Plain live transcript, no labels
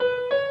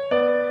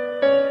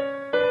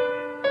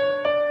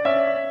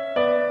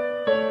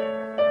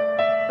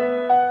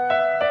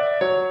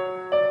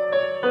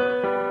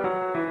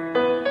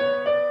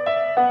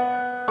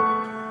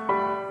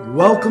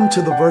Welcome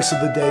to the Verse of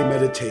the Day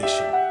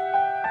meditation.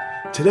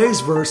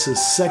 Today's verse is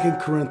 2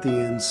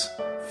 Corinthians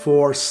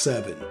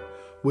 4:7,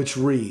 which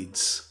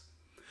reads,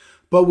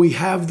 "But we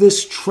have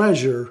this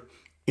treasure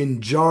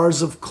in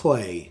jars of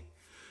clay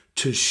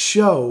to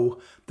show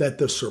that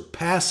the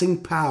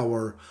surpassing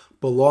power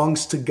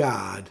belongs to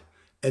God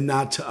and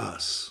not to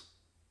us."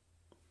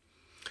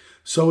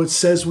 So it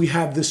says we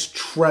have this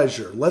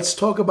treasure. Let's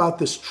talk about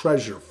this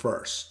treasure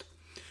first.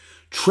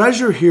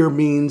 Treasure here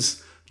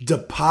means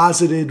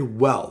deposited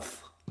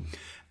wealth.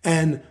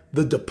 And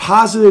the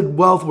deposited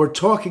wealth we're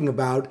talking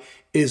about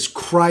is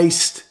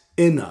Christ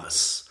in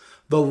us,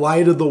 the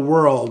light of the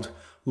world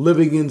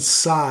living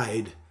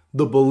inside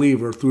the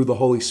believer through the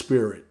Holy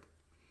Spirit.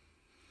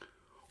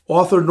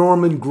 Author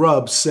Norman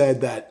Grubbs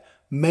said that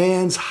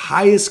man's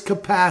highest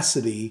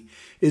capacity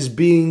is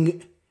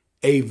being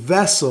a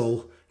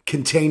vessel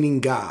containing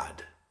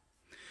God.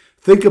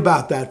 Think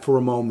about that for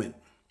a moment.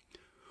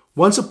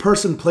 Once a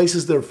person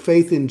places their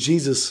faith in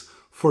Jesus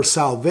for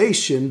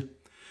salvation,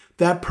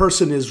 that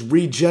person is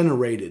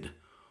regenerated,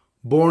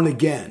 born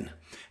again.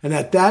 And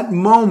at that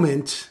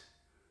moment,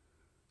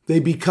 they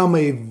become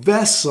a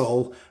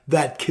vessel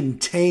that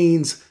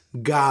contains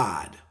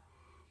God.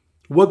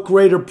 What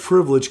greater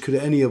privilege could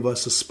any of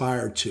us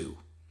aspire to?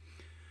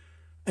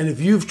 And if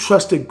you've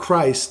trusted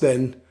Christ,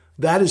 then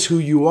that is who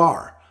you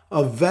are,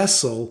 a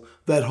vessel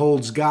that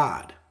holds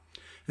God.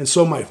 And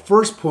so my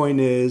first point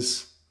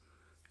is,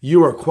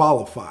 you are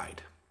qualified.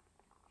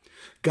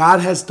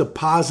 God has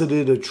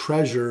deposited a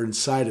treasure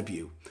inside of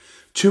you.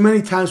 Too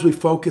many times we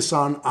focus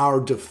on our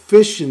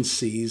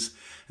deficiencies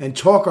and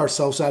talk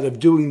ourselves out of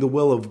doing the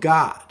will of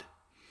God.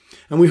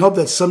 And we hope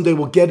that someday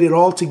we'll get it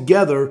all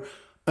together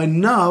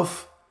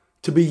enough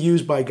to be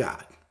used by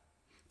God.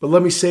 But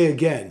let me say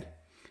again,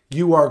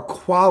 you are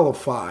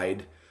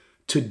qualified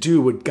to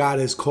do what God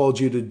has called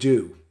you to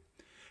do.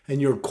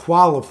 And you're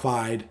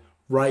qualified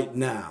right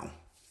now.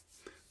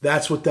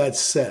 That's what that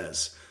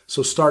says.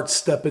 So start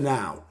stepping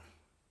out.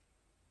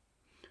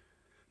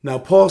 Now,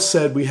 Paul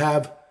said we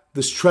have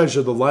this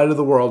treasure, the light of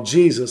the world,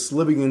 Jesus,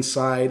 living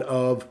inside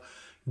of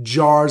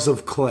jars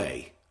of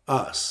clay,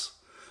 us.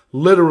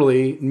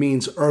 Literally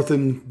means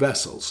earthen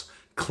vessels,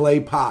 clay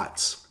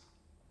pots.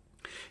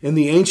 In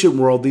the ancient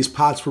world, these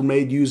pots were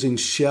made using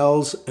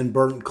shells and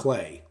burnt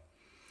clay.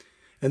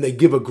 And they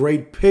give a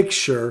great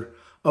picture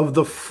of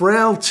the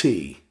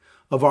frailty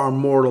of our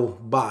mortal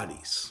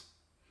bodies.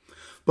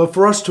 But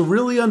for us to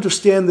really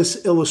understand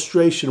this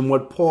illustration,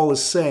 what Paul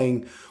is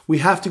saying, we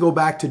have to go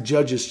back to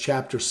Judges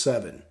chapter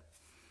 7.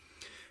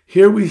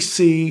 Here we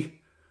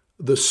see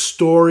the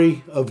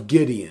story of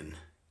Gideon.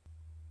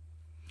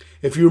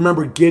 If you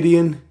remember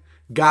Gideon,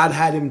 God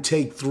had him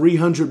take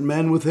 300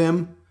 men with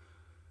him,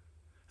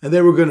 and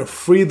they were going to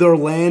free their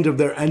land of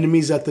their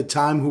enemies at the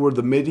time, who were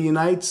the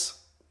Midianites.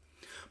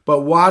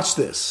 But watch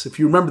this. If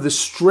you remember the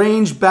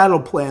strange battle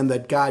plan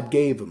that God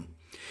gave him,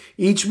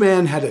 each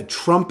man had a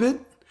trumpet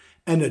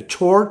and a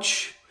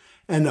torch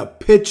and a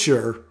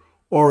pitcher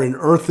or an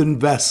earthen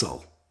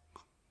vessel,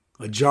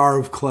 a jar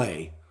of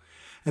clay.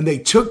 And they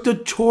took the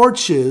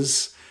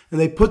torches and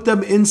they put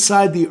them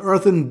inside the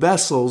earthen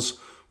vessels,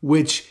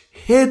 which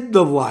hid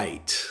the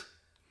light.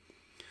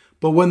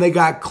 But when they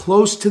got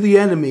close to the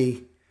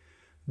enemy,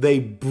 they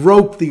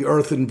broke the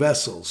earthen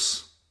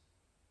vessels.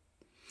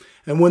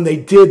 And when they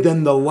did,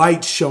 then the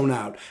light shone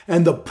out.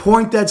 And the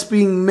point that's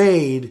being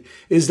made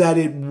is that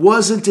it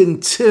wasn't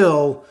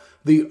until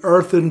the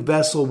earthen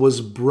vessel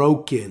was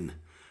broken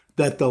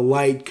that the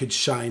light could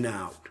shine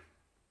out.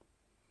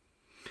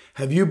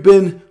 Have you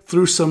been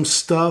through some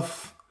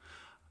stuff?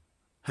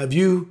 Have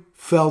you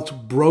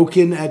felt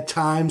broken at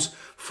times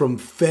from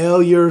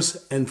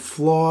failures and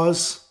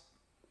flaws?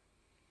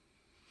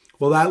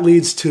 Well, that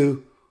leads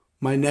to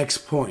my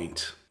next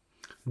point.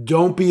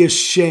 Don't be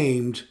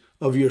ashamed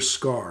of your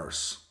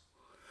scars.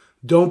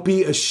 Don't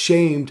be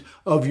ashamed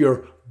of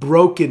your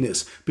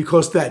brokenness,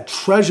 because that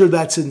treasure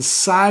that's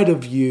inside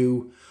of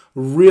you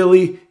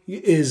really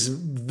is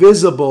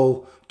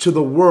visible to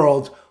the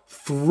world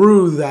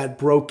through that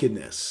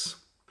brokenness.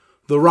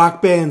 The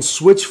rock band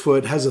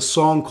Switchfoot has a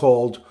song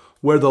called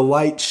 "Where the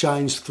Light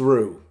Shines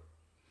Through."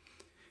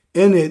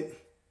 In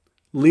it,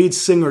 lead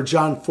singer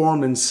John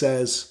Foreman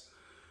says,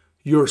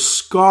 "Your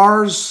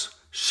scars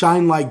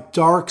shine like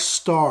dark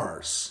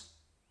stars."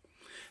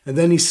 And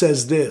then he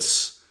says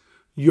this,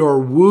 "Your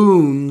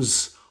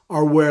wounds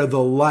are where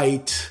the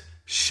light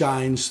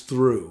shines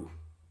through."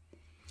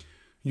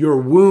 Your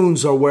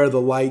wounds are where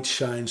the light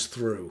shines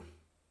through.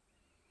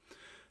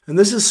 And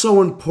this is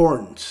so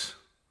important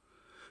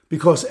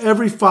because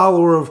every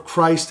follower of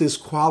Christ is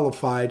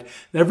qualified,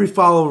 and every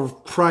follower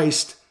of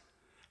Christ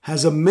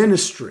has a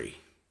ministry,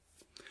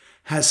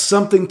 has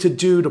something to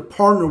do to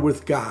partner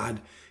with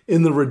God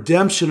in the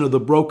redemption of the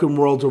broken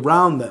world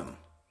around them.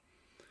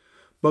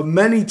 But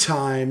many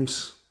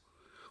times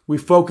we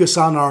focus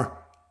on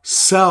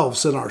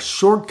ourselves and our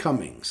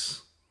shortcomings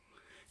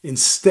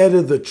instead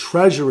of the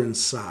treasure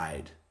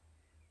inside.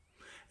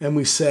 And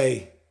we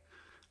say,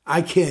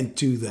 I can't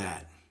do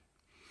that.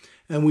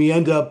 And we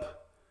end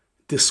up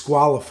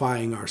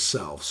disqualifying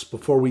ourselves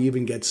before we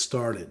even get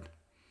started.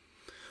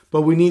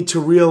 But we need to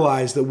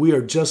realize that we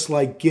are just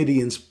like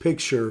Gideon's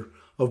picture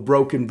of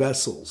broken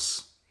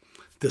vessels,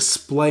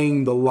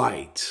 displaying the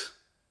light.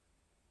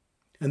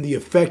 And the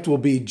effect will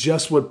be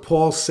just what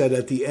Paul said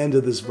at the end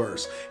of this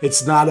verse.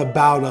 It's not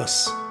about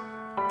us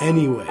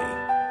anyway.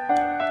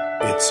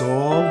 It's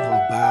all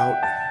about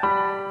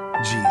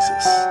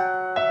Jesus.